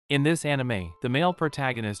In this anime, the male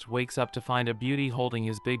protagonist wakes up to find a beauty holding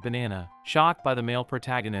his big banana. Shocked by the male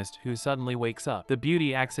protagonist who suddenly wakes up, the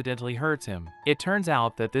beauty accidentally hurts him. It turns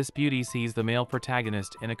out that this beauty sees the male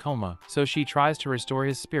protagonist in a coma, so she tries to restore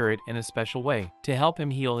his spirit in a special way. To help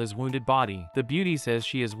him heal his wounded body, the beauty says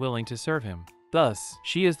she is willing to serve him. Thus,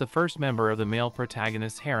 she is the first member of the male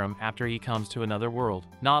protagonist's harem after he comes to another world.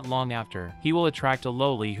 Not long after, he will attract a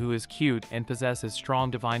lowly who is cute and possesses strong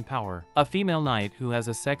divine power, a female knight who has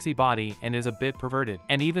a sexy body and is a bit perverted,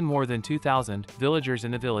 and even more than 2,000 villagers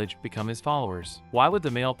in the village become his followers. Why would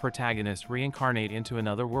the male protagonist reincarnate into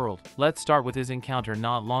another world? Let's start with his encounter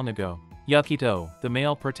not long ago. Yukito, the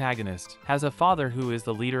male protagonist, has a father who is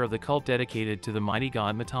the leader of the cult dedicated to the mighty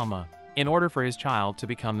god Mitama. In order for his child to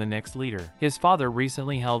become the next leader, his father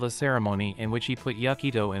recently held a ceremony in which he put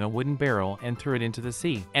Yukito in a wooden barrel and threw it into the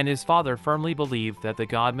sea, and his father firmly believed that the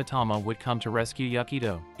god Mitama would come to rescue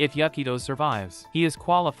Yukito. If Yukito survives, he is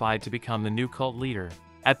qualified to become the new cult leader.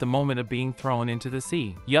 At the moment of being thrown into the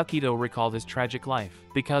sea, Yukito recalled his tragic life.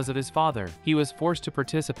 Because of his father, he was forced to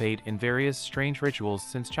participate in various strange rituals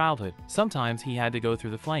since childhood. Sometimes he had to go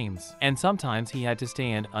through the flames, and sometimes he had to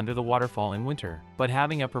stand under the waterfall in winter. But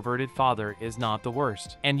having a perverted father is not the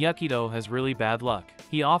worst, and Yukito has really bad luck.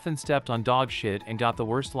 He often stepped on dog shit and got the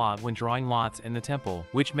worst lot when drawing lots in the temple,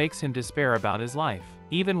 which makes him despair about his life.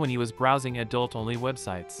 Even when he was browsing adult-only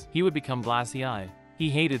websites, he would become glassy-eyed. He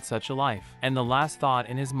hated such a life, and the last thought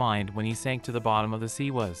in his mind when he sank to the bottom of the sea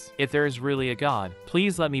was, if there is really a god,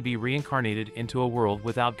 please let me be reincarnated into a world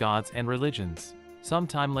without gods and religions.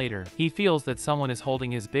 Sometime later, he feels that someone is holding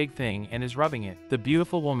his big thing and is rubbing it. The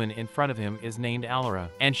beautiful woman in front of him is named Alara,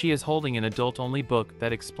 and she is holding an adult-only book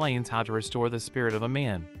that explains how to restore the spirit of a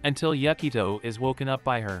man. Until Yukito is woken up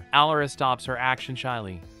by her, Alara stops her action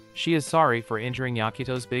shyly. She is sorry for injuring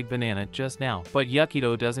Yukito's big banana just now, but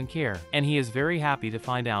Yukito doesn't care, and he is very happy to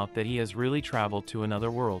find out that he has really traveled to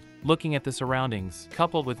another world. Looking at the surroundings,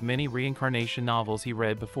 coupled with many reincarnation novels he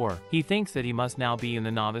read before, he thinks that he must now be in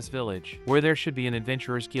the novice village, where there should be an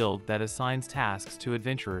adventurers guild that assigns tasks to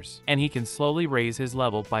adventurers, and he can slowly raise his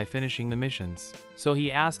level by finishing the missions. So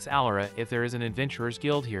he asks Alara if there is an adventurers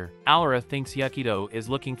guild here. Alara thinks Yukito is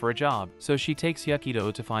looking for a job, so she takes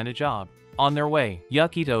Yukito to find a job. On their way,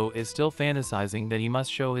 Yukito is still fantasizing that he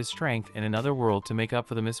must show his strength in another world to make up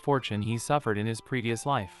for the misfortune he suffered in his previous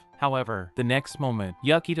life. However, the next moment,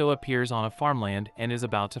 Yukito appears on a farmland and is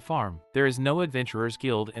about to farm. There is no adventurers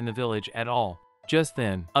guild in the village at all. Just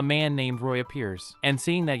then, a man named Roy appears, and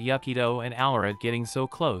seeing that Yukito and Alara getting so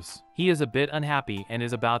close, he is a bit unhappy and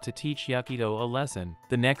is about to teach Yukito a lesson.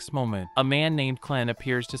 The next moment, a man named Glenn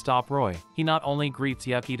appears to stop Roy. He not only greets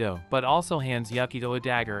Yukito, but also hands Yukito a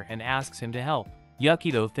dagger and asks him to help.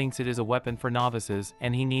 Yukito thinks it is a weapon for novices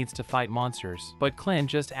and he needs to fight monsters, but Clint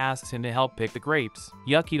just asks him to help pick the grapes.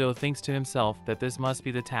 Yukito thinks to himself that this must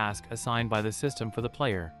be the task assigned by the system for the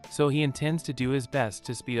player, so he intends to do his best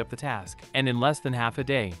to speed up the task, and in less than half a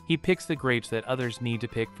day, he picks the grapes that others need to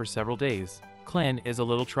pick for several days. Clint is a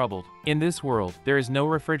little troubled. In this world, there is no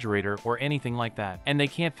refrigerator or anything like that, and they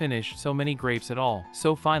can't finish so many grapes at all,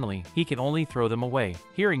 so finally, he can only throw them away.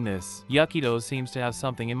 Hearing this, Yukito seems to have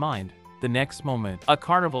something in mind. The next moment, a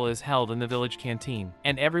carnival is held in the village canteen,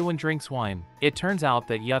 and everyone drinks wine. It turns out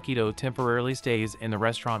that Yukito temporarily stays in the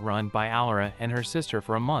restaurant run by Alara and her sister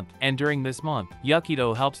for a month, and during this month,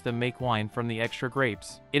 Yukito helps them make wine from the extra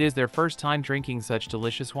grapes. It is their first time drinking such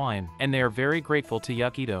delicious wine, and they are very grateful to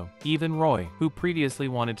Yukito. Even Roy, who previously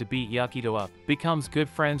wanted to beat Yukito up, becomes good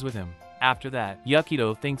friends with him. After that,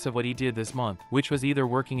 Yukito thinks of what he did this month, which was either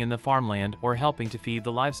working in the farmland or helping to feed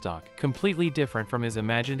the livestock, completely different from his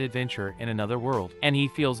imagined adventure in another world, and he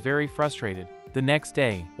feels very frustrated. The next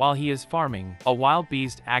day, while he is farming, a wild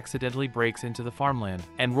beast accidentally breaks into the farmland,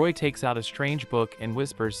 and Roy takes out a strange book and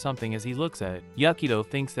whispers something as he looks at it. Yukito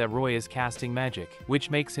thinks that Roy is casting magic, which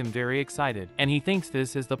makes him very excited, and he thinks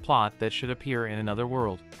this is the plot that should appear in another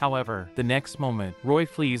world. However, the next moment, Roy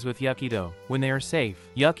flees with Yukito. When they are safe,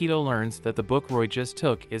 Yukito learns that the book Roy just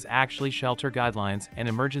took is actually shelter guidelines and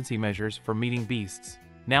emergency measures for meeting beasts.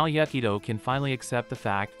 Now Yukito can finally accept the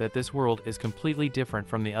fact that this world is completely different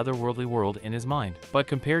from the otherworldly world in his mind. But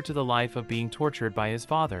compared to the life of being tortured by his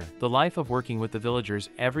father, the life of working with the villagers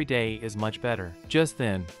every day is much better. Just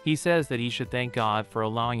then, he says that he should thank God for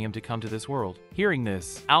allowing him to come to this world. Hearing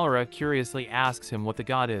this, Alara curiously asks him what the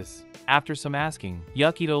god is. After some asking,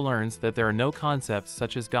 Yukito learns that there are no concepts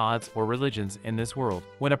such as gods or religions in this world.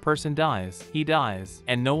 When a person dies, he dies,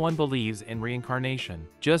 and no one believes in reincarnation.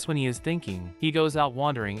 Just when he is thinking, he goes out wandering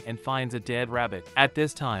wandering and finds a dead rabbit. At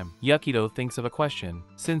this time, Yakido thinks of a question.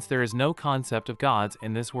 Since there is no concept of gods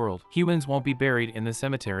in this world, humans won't be buried in the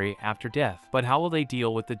cemetery after death. But how will they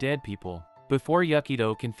deal with the dead people? Before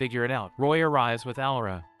Yakido can figure it out, Roy arrives with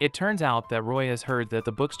Alara. It turns out that Roy has heard that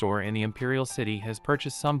the bookstore in the Imperial City has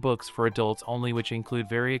purchased some books for adults only which include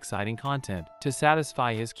very exciting content. To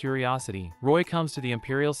satisfy his curiosity, Roy comes to the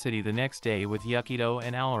Imperial City the next day with Yakido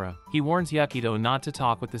and Alara. He warns Yakido not to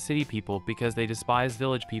talk with the city people because they despise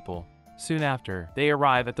village people. Soon after, they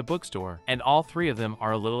arrive at the bookstore, and all three of them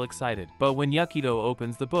are a little excited. But when Yakido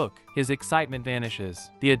opens the book, his excitement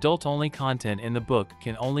vanishes. The adult-only content in the book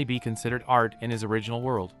can only be considered art in his original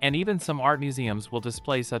world, and even some art museums will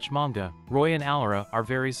display such manga. Roy and Alara are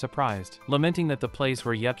very surprised, lamenting that the place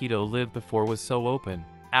where Yakido lived before was so open.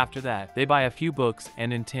 After that, they buy a few books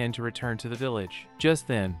and intend to return to the village. Just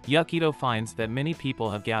then, Yakido finds that many people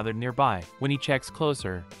have gathered nearby. When he checks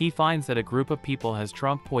closer, he finds that a group of people has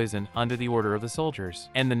drunk poison under the order of the soldiers.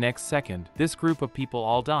 And the next second, this group of people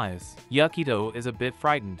all dies. Yakido is a bit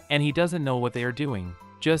frightened, and he doesn't know what they are doing.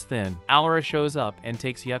 Just then, Alara shows up and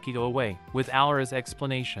takes Yakido away. With Alara's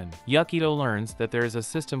explanation, Yakido learns that there is a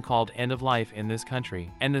system called End of Life in this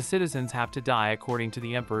country, and the citizens have to die according to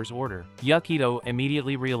the Emperor's order. Yakido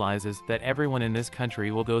immediately realizes that everyone in this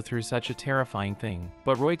country will go through such a terrifying thing,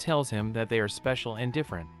 but Roy tells him that they are special and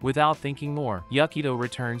different. Without thinking more, Yakido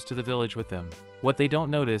returns to the village with them. What they don't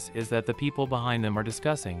notice is that the people behind them are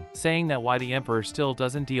discussing, saying that why the Emperor still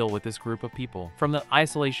doesn't deal with this group of people from the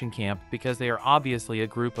isolation camp because they are obviously a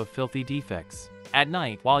group of filthy defects. At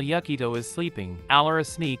night, while Yakido is sleeping, Alara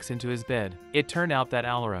sneaks into his bed. It turned out that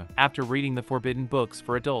Alara, after reading the forbidden books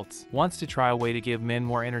for adults, wants to try a way to give men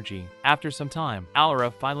more energy. After some time,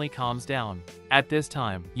 Alara finally calms down. At this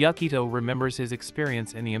time, Yakido remembers his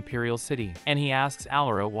experience in the Imperial City, and he asks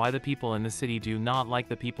Alara why the people in the city do not like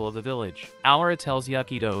the people of the village. Alara tells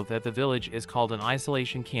Yakido that the village is called an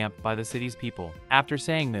isolation camp by the city's people. After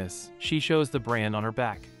saying this, she shows the brand on her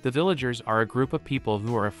back. The villagers are a group of people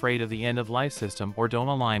who are afraid of the end-of-life system or don't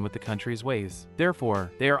align with the country's ways.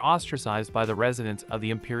 Therefore, they are ostracized by the residents of the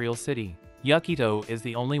Imperial City. Yakido is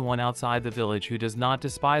the only one outside the village who does not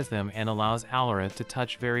despise them and allows Alara to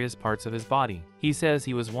touch various parts of his body. He says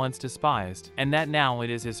he was once despised, and that now it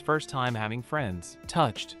is his first time having friends.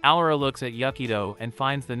 Touched, Alara looks at Yakido and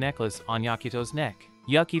finds the necklace on Yakido's neck.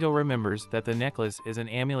 Yakido remembers that the necklace is an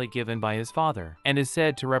amulet given by his father, and is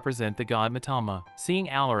said to represent the god Mitama. Seeing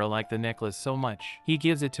Alara like the necklace so much, he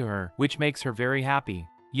gives it to her, which makes her very happy.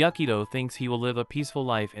 Yakido thinks he will live a peaceful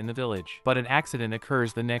life in the village, but an accident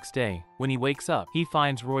occurs the next day. When he wakes up, he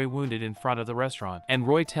finds Roy wounded in front of the restaurant, and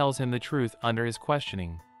Roy tells him the truth under his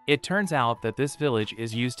questioning. It turns out that this village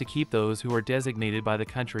is used to keep those who are designated by the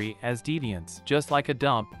country as deviants, just like a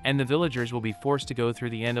dump, and the villagers will be forced to go through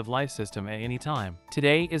the end-of-life system at any time.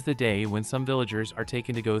 Today is the day when some villagers are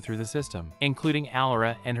taken to go through the system, including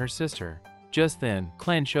Alara and her sister. Just then,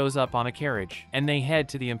 Clen shows up on a carriage, and they head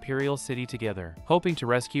to the Imperial City together, hoping to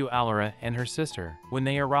rescue Alara and her sister. When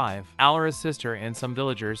they arrive, Alara's sister and some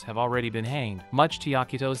villagers have already been hanged, much to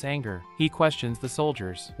Yakido's anger. He questions the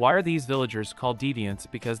soldiers. Why are these villagers called deviants?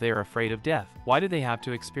 Because they are afraid of death. Why do they have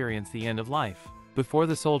to experience the end of life? Before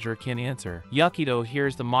the soldier can answer, Yakido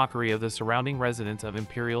hears the mockery of the surrounding residents of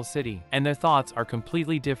Imperial City, and their thoughts are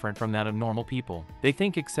completely different from that of normal people. They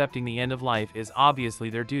think accepting the end of life is obviously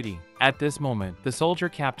their duty. At this moment, the soldier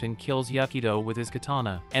captain kills Yakido with his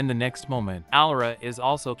katana, and the next moment, Alara is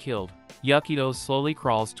also killed. Yakido slowly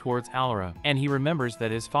crawls towards Alara, and he remembers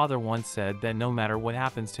that his father once said that no matter what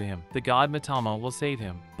happens to him, the god Mitama will save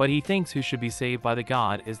him. But he thinks who should be saved by the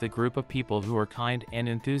god is the group of people who are kind and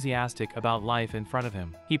enthusiastic about life in front of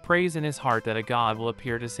him. He prays in his heart that a god will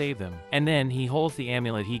appear to save them, and then he holds the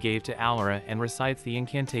amulet he gave to Alara and recites the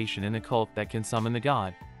incantation in the cult that can summon the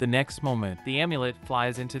god. The next moment, the amulet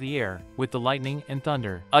flies into the air, with the lightning and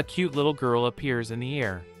thunder. A cute little girl appears in the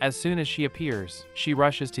air. As soon as she appears, she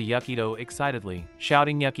rushes to Yakido excitedly,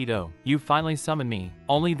 shouting, "Yakido, you finally summoned me."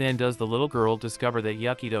 Only then does the little girl discover that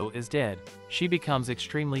Yakido is dead. She becomes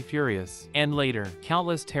extremely furious, and later,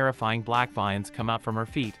 countless terrifying black vines come out from her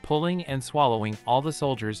feet, pulling and swallowing all the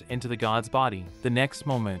soldiers into the god's body. The next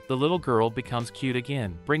moment, the little girl becomes cute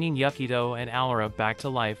again, bringing Yakido and Alara back to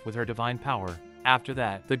life with her divine power. After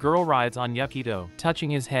that, the girl rides on Yakido, touching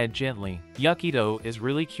his head gently. Yakido is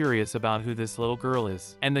really curious about who this little girl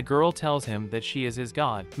is, and the girl tells him that she is his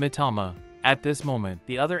god, Mitama. At this moment,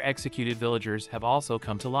 the other executed villagers have also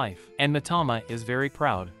come to life, and Mitama is very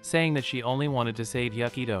proud, saying that she only wanted to save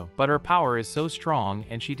Yakido, but her power is so strong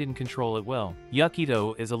and she didn't control it well.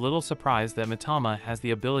 Yakido is a little surprised that Mitama has the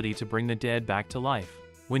ability to bring the dead back to life.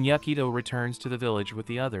 when Yukito returns to the village with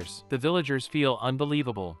the others. The villagers feel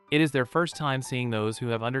unbelievable. It is their first time seeing those who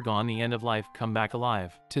have undergone the end of life come back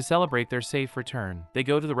alive. To celebrate their safe return, they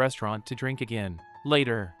go to the restaurant to drink again.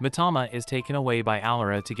 Later, Mitama is taken away by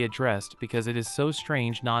Alara to get dressed because it is so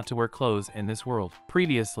strange not to wear clothes in this world.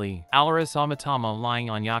 Previously, Alara saw Mitama lying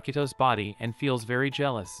on Yukito's body and feels very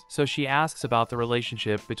jealous, so she asks about the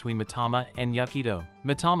relationship between Mitama and Yukito.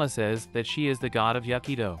 Mitama says that she is the god of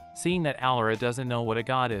Yukito. Seeing that Alara doesn't know what a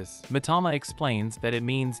god is, Mitama explains that it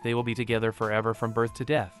means they will be together forever from birth to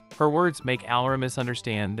death. Her words make Alara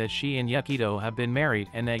misunderstand that she and Yukito have been married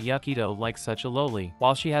and that Yukito likes such a lowly,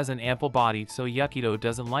 while she has an ample body, so Yukito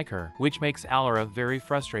doesn't like her, which makes Alara very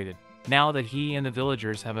frustrated. Now that he and the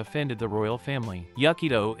villagers have offended the royal family,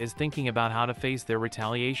 Yukito is thinking about how to face their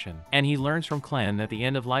retaliation, and he learns from Clan that the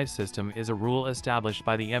end-of-life system is a rule established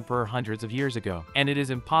by the emperor hundreds of years ago, and it is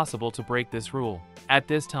impossible to break this rule. At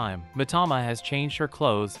this time, Mitama has changed her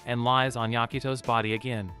clothes and lies on Yukito's body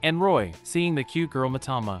again, and Roy, seeing the cute girl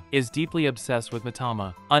Mitama, is deeply obsessed with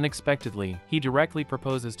Mitama. Unexpectedly, he directly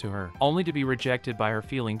proposes to her, only to be rejected by her,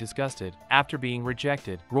 feeling disgusted. After being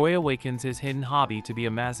rejected, Roy awakens his hidden hobby to be a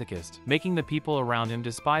masochist, making the people around him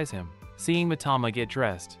despise him. Seeing Mitama get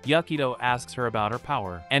dressed, Yukito asks her about her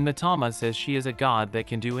power, and Mitama says she is a god that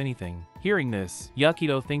can do anything. Hearing this,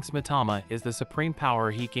 Yukito thinks Mitama is the supreme power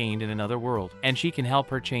he gained in another world, and she can help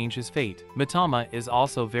her change his fate. Mitama is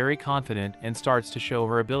also very confident and starts to show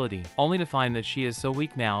her ability, only to find that she is so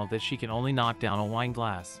weak now that she can only knock down a wine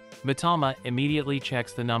glass. Mitama immediately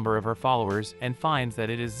checks the number of her followers and finds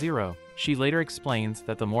that it is 0. She later explains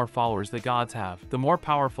that the more followers the gods have, the more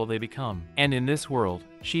powerful they become. And in this world,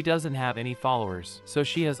 she doesn't have any followers, so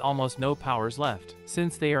she has almost no powers left.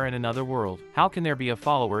 Since they are in another world, how can there be a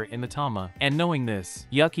follower in Mitama? And knowing this,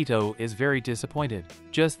 Yukito is very disappointed.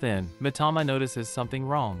 Just then, Mitama notices something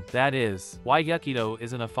wrong. That is, why Yukito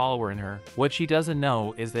isn't a follower in her. What she doesn't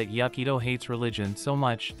know is that Yukito hates religion so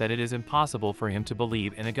much that it is impossible for him to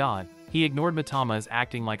believe in a god. He ignored Mitama's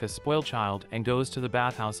acting like a spoiled child and goes to the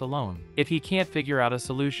bathhouse alone. If he can't figure out a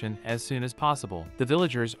solution as soon as possible, the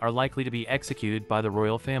villagers are likely to be executed by the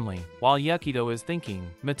royal family. While Yukito is thinking,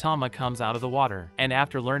 Mitama comes out of the water, and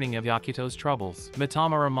after learning of Yukito's troubles,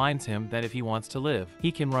 Mitama reminds him that if he wants to live,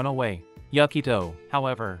 he can run away. Yukito,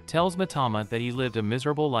 however, tells Mitama that he lived a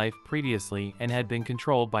miserable life previously and had been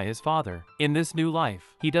controlled by his father. In this new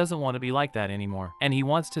life, he doesn't want to be like that anymore, and he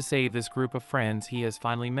wants to save this group of friends he has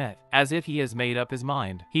finally met. As if he has made up his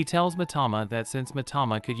mind, he tells Mitama that since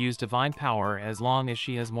Mitama could use divine power as long as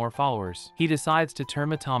she has more followers, he decides to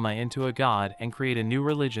turn Mitama into a god and create a new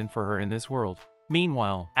religion for her in this world.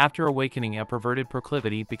 Meanwhile, after awakening a perverted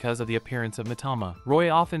proclivity because of the appearance of Mitama,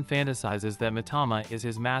 Roy often fantasizes that Mitama is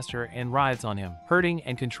his master and rides on him, hurting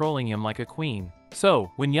and controlling him like a queen.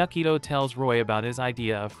 So, when Yukito tells Roy about his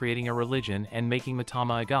idea of creating a religion and making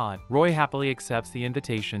Mitama a god, Roy happily accepts the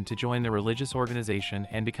invitation to join the religious organization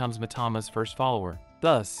and becomes Mitama's first follower.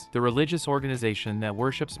 Thus, the religious organization that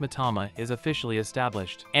worships Mitama is officially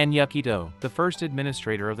established, and Yukito, the first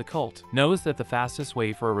administrator of the cult, knows that the fastest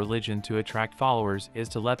way for a religion to attract followers is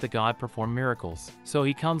to let the god perform miracles. So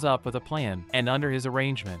he comes up with a plan, and under his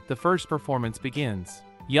arrangement, the first performance begins.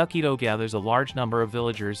 Yukito gathers a large number of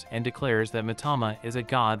villagers and declares that Mitama is a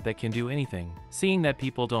god that can do anything. Seeing that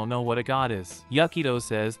people don't know what a god is, Yukito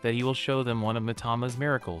says that he will show them one of Mitama's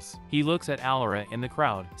miracles. He looks at Alara in the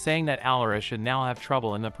crowd, saying that Alara should now have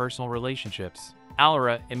trouble in the personal relationships.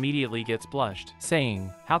 Alara immediately gets blushed, saying,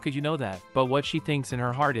 "How could you know that?" But what she thinks in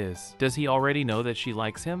her heart is, does he already know that she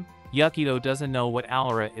likes him? Yukito doesn't know what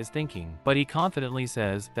Alara is thinking, but he confidently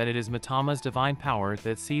says that it is Mitama's divine power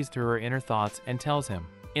that sees through her inner thoughts and tells him.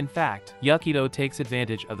 In fact, Yukito takes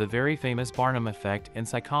advantage of the very famous Barnum effect in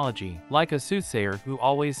psychology, like a soothsayer who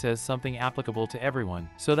always says something applicable to everyone,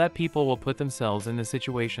 so that people will put themselves in the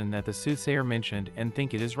situation that the soothsayer mentioned and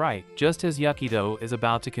think it is right. Just as Yukito is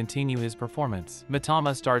about to continue his performance,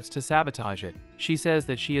 Mitama starts to sabotage it. She says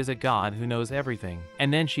that she is a god who knows everything,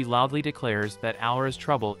 and then she loudly declares that Alara's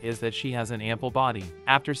trouble is that she has an ample body.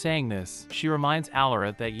 After saying this, she reminds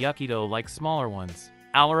Alara that Yukito likes smaller ones.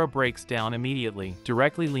 Alara breaks down immediately,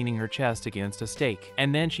 directly leaning her chest against a stake,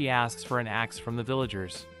 and then she asks for an axe from the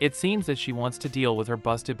villagers. It seems that she wants to deal with her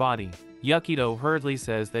busted body. Yukito hurriedly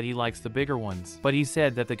says that he likes the bigger ones, but he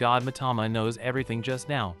said that the god Mitama knows everything just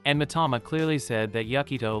now, and Mitama clearly said that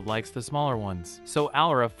Yukito likes the smaller ones. So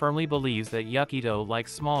Alara firmly believes that Yukito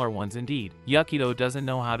likes smaller ones indeed. Yukito doesn't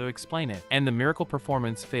know how to explain it, and the miracle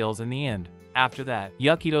performance fails in the end. After that,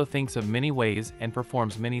 Yakido thinks of many ways and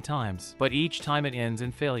performs many times, but each time it ends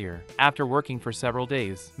in failure. After working for several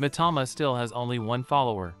days, Mitama still has only one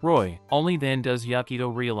follower, Roy. Only then does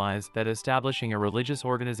Yakido realize that establishing a religious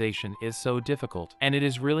organization is so difficult, and it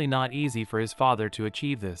is really not easy for his father to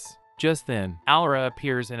achieve this. Just then, Alara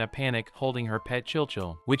appears in a panic holding her pet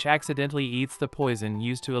Chilchil, which accidentally eats the poison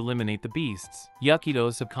used to eliminate the beasts.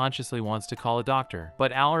 Yakido subconsciously wants to call a doctor,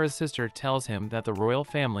 but Alara's sister tells him that the royal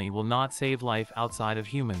family will not save life outside of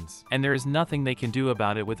humans, and there is nothing they can do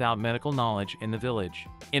about it without medical knowledge in the village.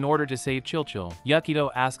 In order to save Chilchil, Yakido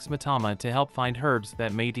asks Mitama to help find herbs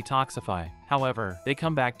that may detoxify. However, they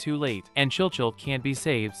come back too late, and Chilchil can't be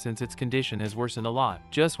saved since its condition has worsened a lot.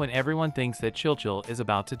 Just when everyone thinks that Chilchil is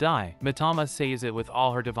about to die, Mitama saves it with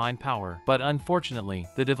all her divine power. But unfortunately,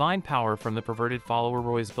 the divine power from the perverted follower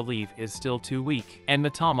Roy's belief is still too weak, and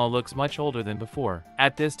Mitama looks much older than before.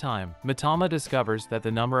 At this time, Mitama discovers that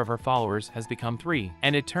the number of her followers has become 3,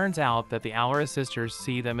 and it turns out that the Alara sisters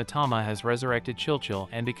see that Mitama has resurrected Chilchil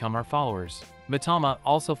and become her followers. Mitama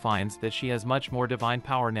also finds that she has much more divine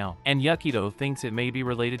power now, and Yakido thinks it may be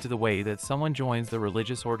related to the way that someone joins the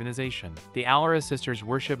religious organization. The Alara sisters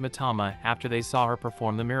worship Mitama after they saw her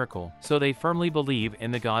perform the miracle, so they firmly believe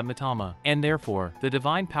in the god Mitama, and therefore, the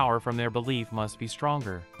divine power from their belief must be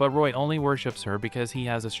stronger. But Roy only worships her because he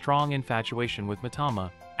has a strong infatuation with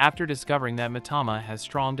Mitama. After discovering that Mitama has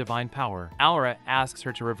strong divine power, Alara asks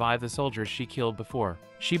her to revive the soldiers she killed before.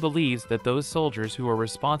 She believes that those soldiers who are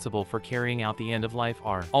responsible for carrying out the end of life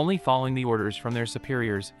are only following the orders from their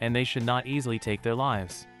superiors, and they should not easily take their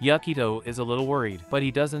lives. Yakido is a little worried, but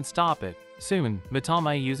he doesn't stop it. Soon,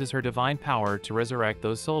 Mitama uses her divine power to resurrect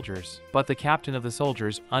those soldiers, but the captain of the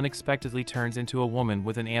soldiers unexpectedly turns into a woman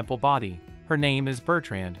with an ample body. Her name is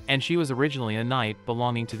Bertrand, and she was originally a knight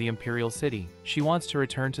belonging to the imperial city. She wants to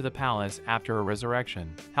return to the palace after her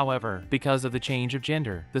resurrection. However, because of the change of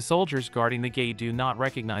gender, the soldiers guarding the gate do not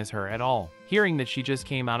recognize her at all. Hearing that she just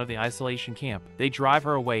came out of the isolation camp, they drive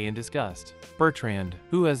her away in disgust. Bertrand,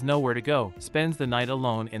 who has nowhere to go, spends the night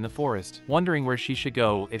alone in the forest, wondering where she should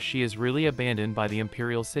go if she is really abandoned by the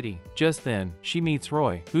imperial city. Just then, she meets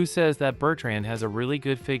Roy, who says that Bertrand has a really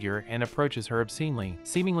good figure and approaches her obscenely,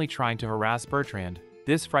 seemingly trying to harass Bertrand.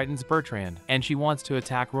 This frightens Bertrand, and she wants to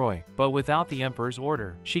attack Roy, but without the Emperor's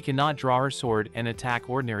order. She cannot draw her sword and attack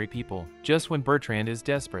ordinary people. Just when Bertrand is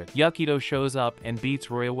desperate, Yakido shows up and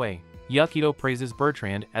beats Roy away. Yakido praises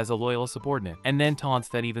Bertrand as a loyal subordinate, and then taunts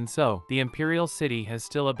that even so, the imperial city has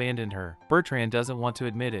still abandoned her. Bertrand doesn't want to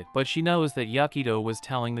admit it, but she knows that Yakido was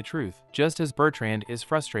telling the truth. Just as Bertrand is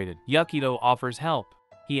frustrated, Yakido offers help.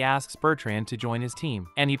 He asks Bertrand to join his team,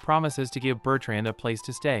 and he promises to give Bertrand a place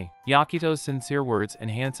to stay. Yakido's sincere words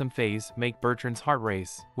and handsome face make Bertrand's heart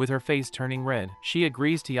race. With her face turning red, she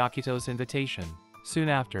agrees to Yakido's invitation. Soon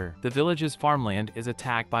after, the village's farmland is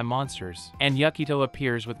attacked by monsters, and Yakido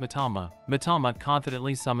appears with Mitama. Mitama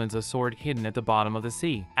confidently summons a sword hidden at the bottom of the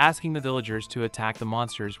sea, asking the villagers to attack the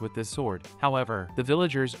monsters with this sword. However, the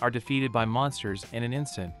villagers are defeated by monsters in an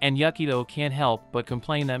instant, and Yakido can't help but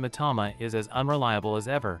complain that Mitama is as unreliable as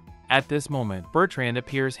ever. At this moment, Bertrand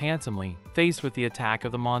appears handsomely, faced with the attack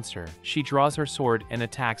of the monster. She draws her sword and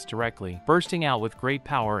attacks directly, bursting out with great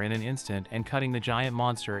power in an instant and cutting the giant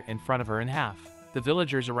monster in front of her in half. The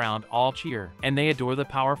villagers around all cheer, and they adore the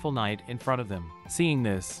powerful knight in front of them. Seeing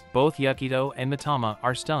this, both Yakido and Mitama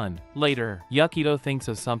are stunned. Later, Yakido thinks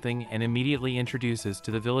of something and immediately introduces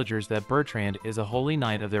to the villagers that Bertrand is a holy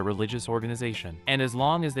knight of their religious organization, and as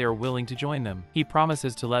long as they are willing to join them, he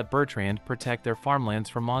promises to let Bertrand protect their farmlands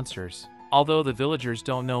from monsters. Although the villagers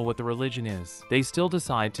don't know what the religion is, they still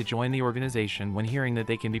decide to join the organization when hearing that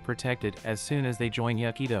they can be protected as soon as they join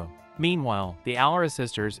Yakido. Meanwhile, the Alara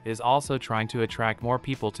sisters is also trying to attract more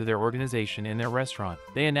people to their organization in their restaurant.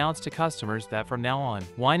 They announce to customers that from now on,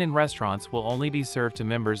 wine in restaurants will only be served to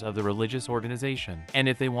members of the religious organization, and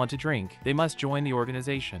if they want to drink, they must join the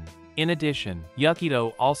organization. In addition,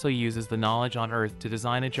 Yakido also uses the knowledge on Earth to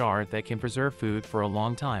design a jar that can preserve food for a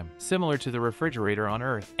long time, similar to the refrigerator on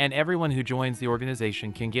Earth, and everyone who joins the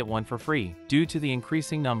organization can get one for free, due to the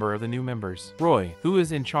increasing number of the new members. Roy, who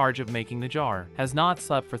is in charge of making the jar, has not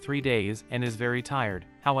slept for 3 days and is very tired.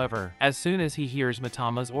 However, as soon as he hears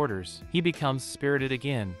Mitama's orders, he becomes spirited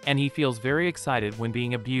again, and he feels very excited when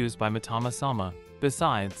being abused by Mitama-sama.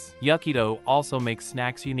 Besides, Yakido also makes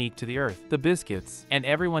snacks unique to the Earth, the biscuits, and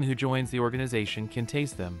everyone who joins the organization can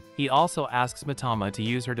taste them. He also asks Mitama to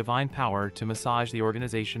use her divine power to massage the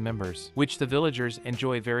organization members, which the villagers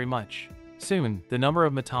enjoy very much. Soon, the number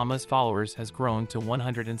of Mitama's followers has grown to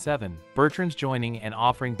 107. Bertrand's joining and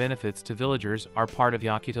offering benefits to villagers are part of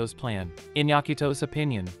Yakito's plan. In Yakito's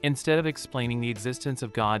opinion, instead of explaining the existence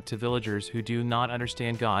of God to villagers who do not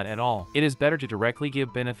understand God at all, it is better to directly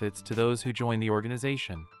give benefits to those who join the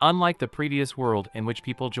organization. Unlike the previous world in which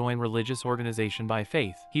people join religious organization by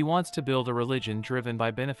faith, he wants to build a religion driven by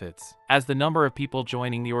benefits. As the number of people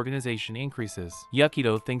joining the organization increases,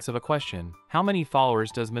 Yakito thinks of a question. How many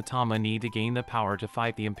followers does Mitama need to gain the power to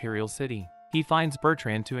fight the Imperial City? He finds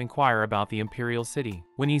Bertrand to inquire about the Imperial City.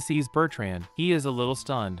 When he sees Bertrand, he is a little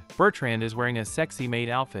stunned. Bertrand is wearing a sexy maid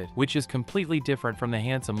outfit, which is completely different from the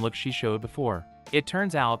handsome look she showed before. It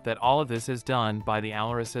turns out that all of this is done by the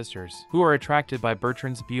Alura sisters, who are attracted by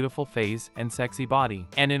Bertrand's beautiful face and sexy body,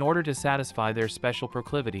 and in order to satisfy their special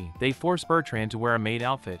proclivity, they force Bertrand to wear a maid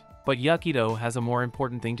outfit. But Yakito has a more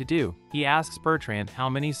important thing to do. He asks Bertrand how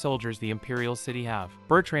many soldiers the Imperial City have.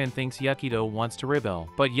 Bertrand thinks Yakito wants to rebel,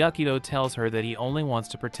 but Yakito tells her that he only wants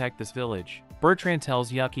to protect this village. Bertrand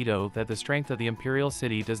tells Yakito that the strength of the Imperial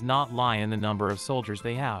City does not lie in the number of soldiers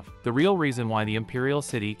they have. The real reason why the Imperial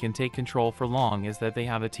City can take control for long is that they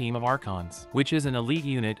have a team of Archons, which is an elite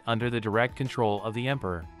unit under the direct control of the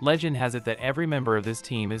Emperor. Legend has it that every member of this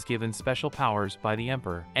team is given special powers by the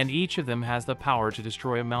Emperor, and each of them has the power to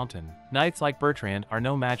destroy a mountain. Knights like Bertrand are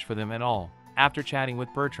no match for them at all. After chatting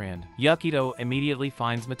with Bertrand, Yakito immediately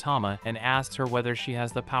finds Mitama and asks her whether she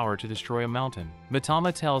has the power to destroy a mountain.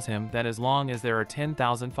 Mitama tells him that as long as there are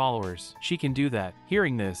 10,000 followers, she can do that.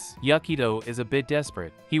 Hearing this, Yakito is a bit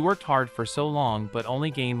desperate. He worked hard for so long but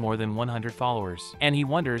only gained more than 100 followers, and he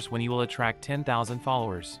wonders when he will attract 10,000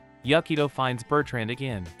 followers. Yakito finds Bertrand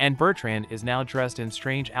again, and Bertrand is now dressed in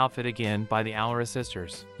strange outfit again by the Alura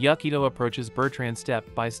sisters. Yakito approaches Bertrand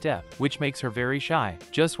step by step, which makes her very shy.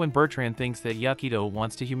 Just when Bertrand thinks that Yakito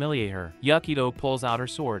wants to humiliate her, Yakito pulls out her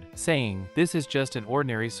sword, saying, "This is just an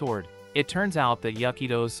ordinary sword." It turns out that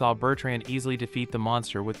Yakito saw Bertrand easily defeat the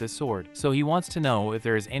monster with this sword, so he wants to know if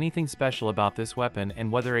there is anything special about this weapon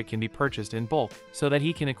and whether it can be purchased in bulk, so that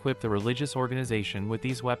he can equip the religious organization with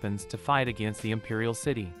these weapons to fight against the Imperial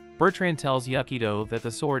City. Bertrand tells Yakito that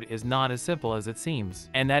the sword is not as simple as it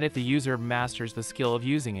seems, and that if the user masters the skill of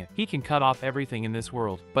using it, he can cut off everything in this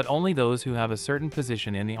world. But only those who have a certain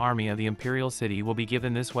position in the army of the Imperial City will be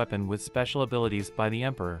given this weapon with special abilities by the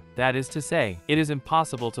Emperor. That is to say, it is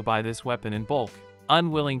impossible to buy this weapon in bulk.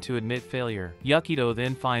 Unwilling to admit failure, Yakito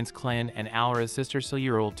then finds Clan and Alura's sister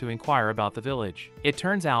Sayuril to inquire about the village. It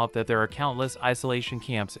turns out that there are countless isolation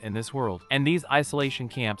camps in this world, and these isolation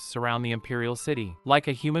camps surround the Imperial City, like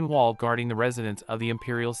a human wall guarding the residents of the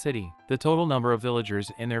Imperial City. The total number of villagers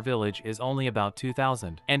in their village is only about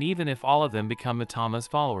 2,000, and even if all of them become Mitama's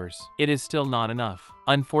followers, it is still not enough.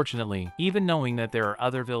 Unfortunately, even knowing that there are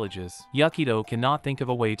other villages, Yakito cannot think of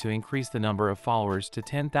a way to increase the number of followers to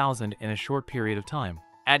 10,000 in a short period of time.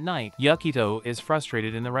 At night, Yakito is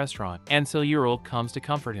frustrated in the restaurant, and Sayuril comes to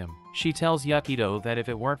comfort him. She tells Yakito that if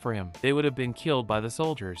it weren't for him, they would have been killed by the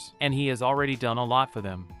soldiers, and he has already done a lot for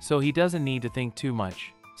them, so he doesn't need to think too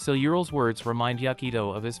much. Sayuril's words remind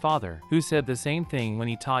Yakito of his father, who said the same thing when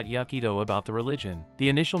he taught Yakito about the religion. The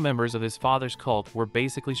initial members of his father's cult were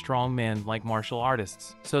basically strong men like martial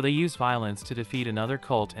artists, so they used violence to defeat another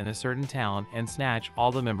cult in a certain town and snatch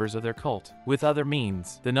all the members of their cult. With other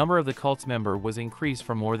means, the number of the cult's member was increased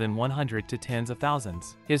from more than 100 to tens of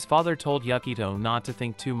thousands. His father told Yakito not to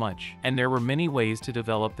think too much, and there were many ways to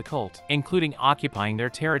develop the cult, including occupying their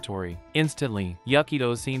territory. Instantly,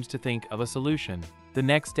 Yakito seems to think of a solution. The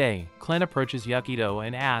next day, Clan approaches Yakito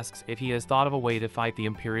and asks if he has thought of a way to fight the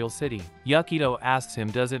Imperial City. Yakito asks him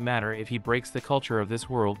does it matter if he breaks the culture of this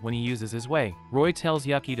world when he uses his way. Roy tells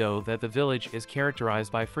Yakito that the village is characterized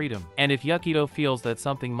by freedom, and if Yakito feels that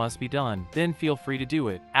something must be done, then feel free to do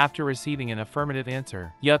it. After receiving an affirmative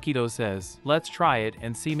answer, Yakito says, "Let's try it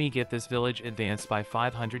and see me get this village advanced by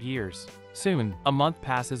 500 years. Soon, a month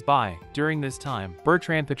passes by. During this time,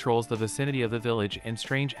 Bertrand patrols the vicinity of the village in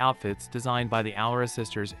strange outfits designed by the Alura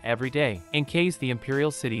sisters every day, in case the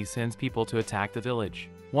Imperial City sends people to attack the village.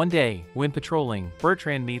 One day, when patrolling,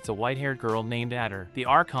 Bertrand meets a white-haired girl named Adder, the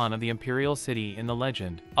Archon of the Imperial City in the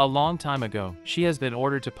legend. A long time ago, she has been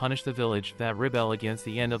ordered to punish the village that rebel against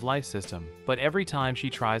the end-of-life system, but every time she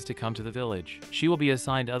tries to come to the village, she will be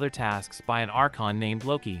assigned other tasks by an Archon named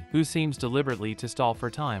Loki, who seems deliberately to stall for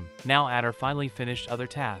time. Now Adder finally finished other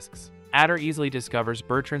tasks. Adder easily discovers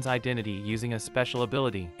Bertrand's identity using a special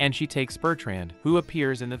ability, and she takes Bertrand, who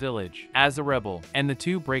appears in the village, as a rebel, and the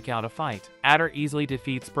two break out a fight. Adder easily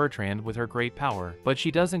defeats Bertrand with her great power, but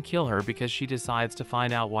she doesn't kill her because she decides to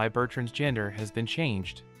find out why Bertrand's gender has been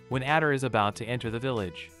changed. when Adder is about to enter the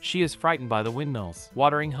village. She is frightened by the windmills,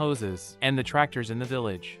 watering hoses, and the tractors in the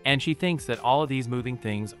village, and she thinks that all of these moving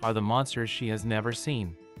things are the monsters she has never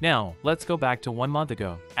seen. Now, let's go back to 1 month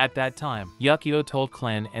ago. At that time, Yakido told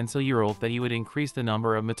Klen and Sayuro that he would increase the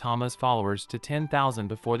number of Mitama's followers to 10,000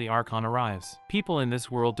 before the Archon arrives. People in this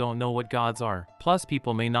world don't know what gods are, plus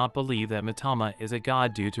people may not believe that Mitama is a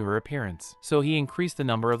god due to her appearance, so he increased the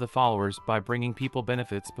number of the followers by bringing people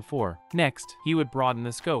benefits before. Next, he would broaden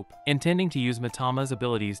the scope, intending to use Mitama's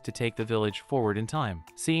abilities to take the village forward in time.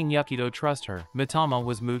 Seeing Yakido trust her, Mitama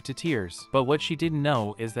was moved to tears, but what she didn't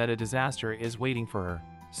know is that a disaster is waiting for her.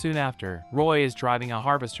 Soon after, Roy is driving a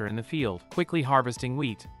harvester in the field, quickly harvesting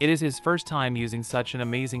wheat. It is his first time using such an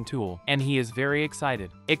amazing tool, and he is very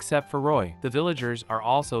excited. Except for Roy, the villagers are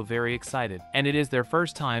also very excited, and it is their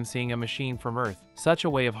first time seeing a machine from Earth. Such a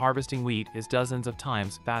way of harvesting wheat is dozens of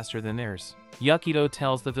times faster than theirs. Yakido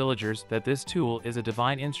tells the villagers that this tool is a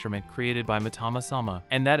divine instrument created by Mitama-sama,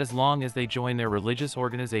 and that as long as they join their religious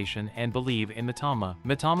organization and believe in Mitama,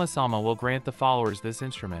 Mitama-sama will grant the followers this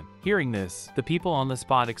instrument. Hearing this, the people on the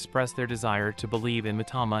spot express their desire to believe in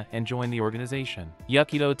Mitama and join the organization.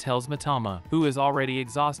 Yakido tells Mitama, who is already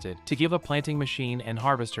exhausted, to give a planting machine and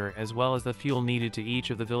harvester as well as the fuel needed to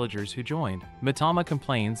each of the villagers who joined. Mitama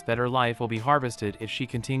complains that her life will be harvested if she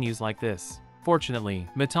continues like this. Fortunately,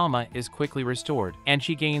 Mitama is quickly restored, and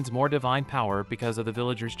she gains more divine power because of the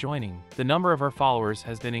villagers joining. The number of her followers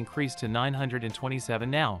has been increased to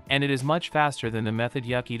 927 now, and it is much faster than the method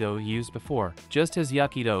Yakido used before. Just as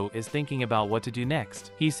Yakido is thinking about what to do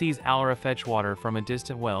next, he sees Alra fetch water from a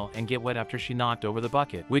distant well and get wet after she knocked over the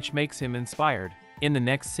bucket, which makes him inspired. In the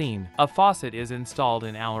next scene, a faucet is installed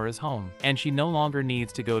in Alra's home, and she no longer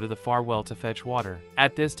needs to go to the far well to fetch water.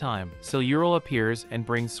 At this time, Sayuro appears and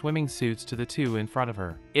brings swimming suits to the two in front of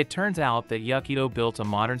her. It turns out that Yakido built a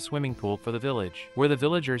modern swimming pool for the village, where the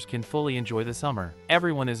villagers can fully enjoy the summer.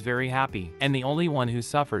 Everyone is very happy, and the only one who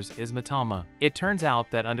suffers is Mitama. It turns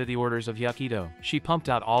out that under the orders of Yakido, she pumped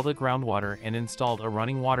out all the groundwater and installed a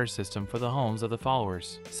running water system for the homes of the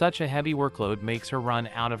followers. Such a heavy workload makes her run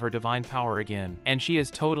out of her divine power again, and she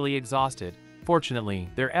is totally exhausted. Fortunately,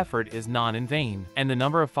 their effort is not in vain, and the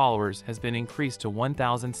number of followers has been increased to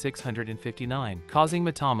 1,659, causing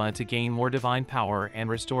Mitama to gain more divine power and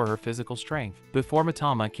restore her physical strength. Before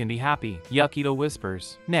Mitama can be happy, Yakido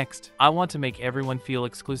whispers, "Next, I want to make everyone feel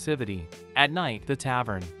exclusivity." At night, the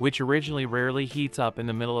tavern, which originally rarely heats up in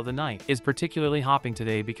the middle of the night, is particularly hopping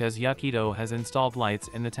today because Yakido has installed lights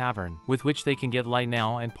in the tavern, with which they can get light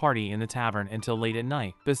now and party in the tavern until late at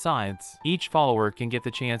night. Besides, each follower can get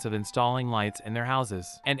the chance of installing lights in their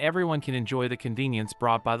houses, and everyone can enjoy the convenience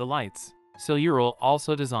brought by the lights. Sayuro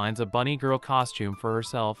also designs a bunny girl costume for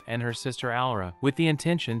herself and her sister Alra, with the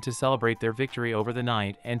intention to celebrate their victory over the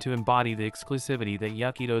night and to embody the exclusivity that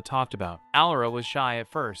Yakido talked about. Alra was shy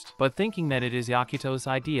at first, but thinking that it is Yakito's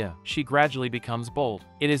idea, she gradually becomes bold.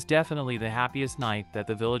 It is definitely the happiest night that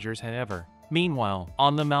the villagers had ever. Meanwhile,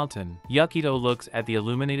 on the mountain, Yakido looks at the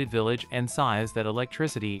illuminated village and sighs that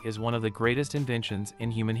electricity is one of the greatest inventions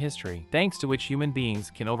in human history, thanks to which human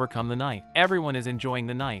beings can overcome the night. Everyone is enjoying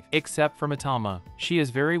the night, except for Mitama. She is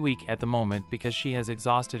very weak at the moment because she has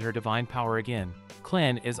exhausted her divine power again.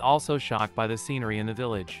 Klen is also shocked by the scenery in the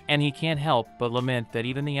village, and he can't help but lament that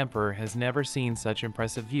even the Emperor has never seen such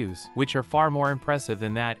impressive views, which are far more impressive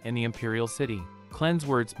than that in the Imperial City. Klen's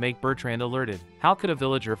words make Bertrand alerted. How could a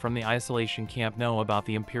villager from the isolation camp know about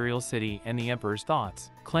the Imperial City and the Emperor's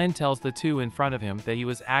thoughts? Klen tells the two in front of him that he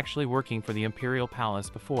was actually working for the Imperial Palace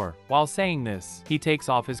before. While saying this, he takes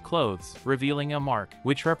off his clothes, revealing a mark,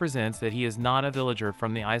 which represents that he is not a villager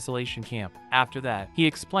from the isolation camp. After that, he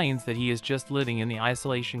explains that he is just living in the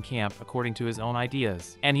isolation camp according to his own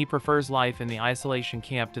ideas, and he prefers life in the isolation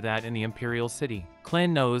camp to that in the Imperial City.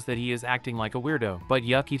 Klen knows that he is acting like a weirdo, but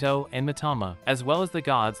Yakido and Mitama, as well as the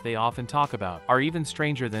gods they often talk about, are even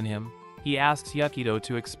stranger than him. He asks Yakido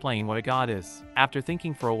to explain what a god is. After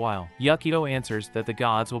thinking for a while, Yakido answers that the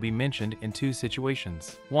gods will be mentioned in two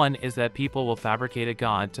situations. One is that people will fabricate a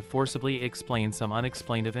god to forcibly explain some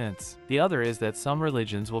unexplained events. The other is that some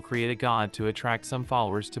religions will create a god to attract some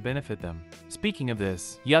followers to benefit them. Speaking of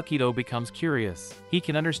this, Yakido becomes curious. He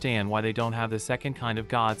can understand why they don't have the second kind of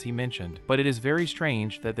gods he mentioned, but it is very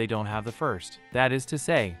strange that they don't have the first. That is to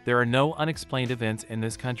say, there are no unexplained events in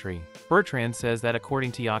this country. Bertrand says that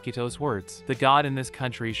according to Yakito's words, the god in this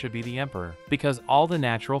country should be the Emperor, because all the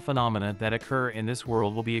natural phenomena that occur in this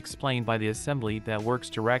world will be explained by the assembly that works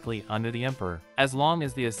directly under the Emperor. As long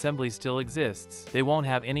as the assembly still exists, they won't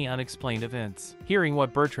have any unexplained events. Hearing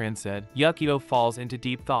what Bertrand said, Yakido falls into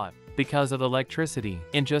deep thought. because of electricity.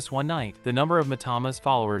 In just one night, the number of Mitama's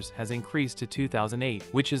followers has increased to 2008,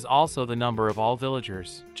 which is also the number of all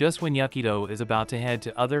villagers. Just when Yukito is about to head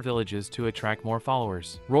to other villages to attract more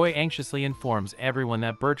followers, Roy anxiously informs everyone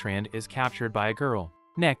that Bertrand is captured by a girl.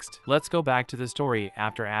 Next, let's go back to the story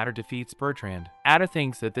after Adder defeats Bertrand. Adder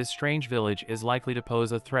thinks that this strange village is likely to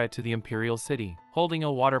pose a threat to the Imperial City. Holding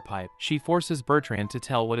a water pipe, she forces Bertrand to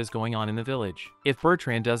tell what is going on in the village. If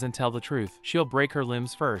Bertrand doesn't tell the truth, she'll break her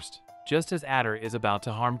limbs first. Just as Adder is about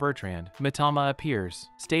to harm Bertrand, Mitama appears,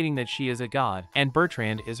 stating that she is a god, and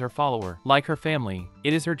Bertrand is her follower. Like her family,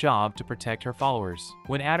 it is her job to protect her followers.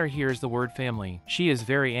 When Adder hears the word family, she is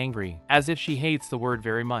very angry, as if she hates the word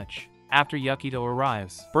very much. After Yukito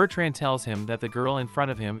arrives, Bertrand tells him that the girl in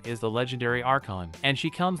front of him is the legendary Archon, and she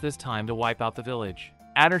comes this time to wipe out the village.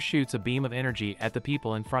 Adder shoots a beam of energy at the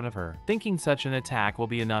people in front of her, thinking such an attack will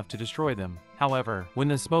be enough to destroy them. However, when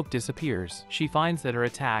the smoke disappears, she finds that her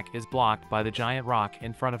attack is blocked by the giant rock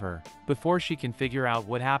in front of her. Before she can figure out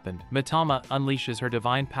what happened, Mitama unleashes her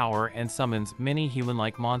divine power and summons many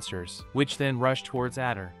human-like monsters, which then rush towards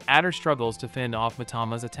Adder. Adder struggles to fend off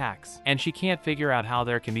Mitama's attacks, and she can't figure out how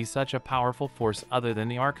there can be such a powerful force other than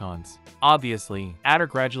the Archons. Obviously, Adder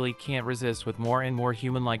gradually can't resist with more and more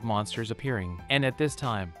human-like monsters appearing, and at this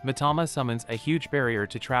time, Mitama summons a huge barrier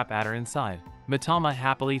to trap Adder inside. Mitama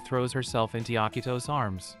happily throws herself into Yakito's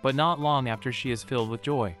arms, but not long after she is filled with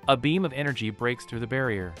joy, a beam of energy breaks through the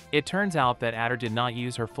barrier. It turns out that Adder did not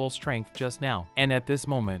use her full strength just now, and at this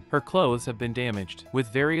moment, her clothes have been damaged,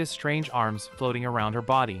 with various strange arms floating around her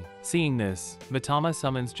body. Seeing this, Mitama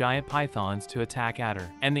summons giant pythons to attack Adder,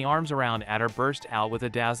 and the arms around Adder burst out with a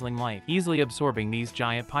dazzling light, easily absorbing these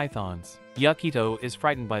giant pythons. Yukito is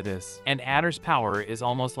frightened by this, and Adder's power is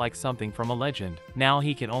almost like something from a legend. Now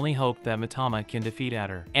he can only hope that Mitama can defeat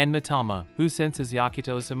Adder. And Mitama, who senses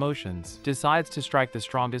Yakito's emotions, decides to strike the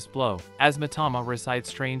strongest blow. As Mitama recites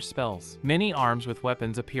strange spells, many arms with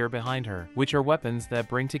weapons appear behind her, which are weapons that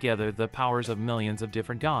bring together the powers of millions of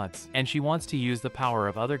different gods, and she wants to use the power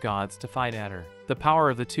of other gods to fight Adder. The power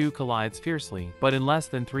of the two collides fiercely, but in less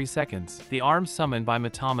than 3 seconds, the arms summoned by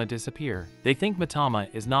Mitama disappear. They think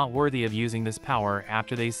Mitama is not worthy of using this power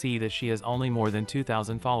after they see that she has only more than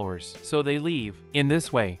 2,000 followers, so they leave. In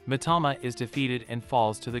this way, Mitama is defeated and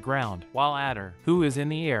falls to the ground, while Adder, who is in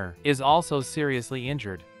the air, is also seriously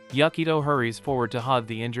injured. Yukito hurries forward to hug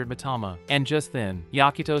the injured Mitama, and just then,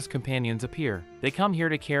 Yakito's companions appear. They come here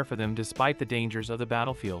to care for them despite the dangers of the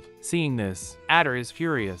battlefield. Seeing this, Adder is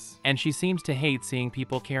furious, and she seems to hate seeing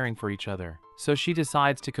people caring for each other, so she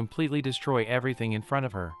decides to completely destroy everything in front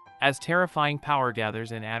of her. As terrifying power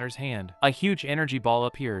gathers in Adder's hand, a huge energy ball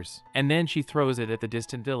appears, and then she throws it at the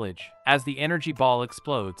distant village. As the energy ball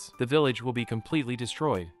explodes, the village will be completely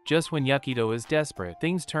destroyed. Just when Yukito is desperate,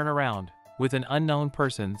 things turn around. With an unknown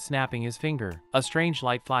person snapping his finger, a strange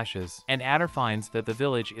light flashes, and Adder finds that the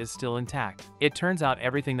village is still intact. It turns out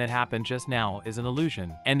everything that happened just now is an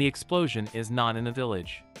illusion, and the explosion is not in the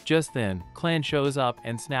village. Just then, Clan shows up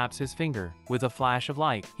and snaps his finger. With a flash of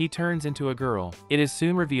light, he turns into a girl. It is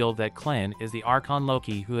soon revealed that Clan is the Archon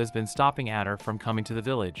Loki who has been stopping Adder from coming to the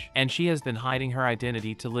village, and she has been hiding her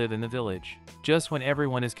identity to live in the village. Just when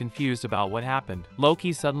everyone is confused about what happened,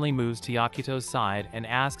 Loki suddenly moves to Yakito's side and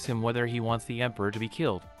asks him whether he wants the Emperor to be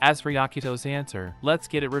killed. As for Yakito's answer, let's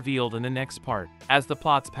get it revealed in the next part. As the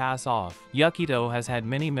plots pass off, Yukito has had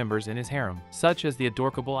many members in his harem, such as the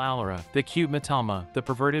adorable Alara, the cute Mitama, the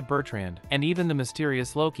perverted Bertrand, and even the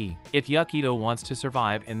mysterious Loki. If Yukito wants to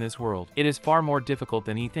survive in this world, it is far more difficult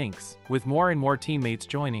than he thinks. With more and more teammates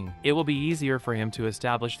joining, it will be easier for him to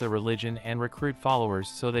establish the religion and recruit followers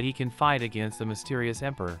so that he can fight against the mysterious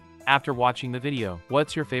Emperor. After watching the video,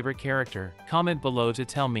 what's your favorite character? Comment below to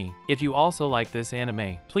tell me. If you also like this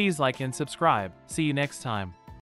anime, please like and subscribe. See you next time.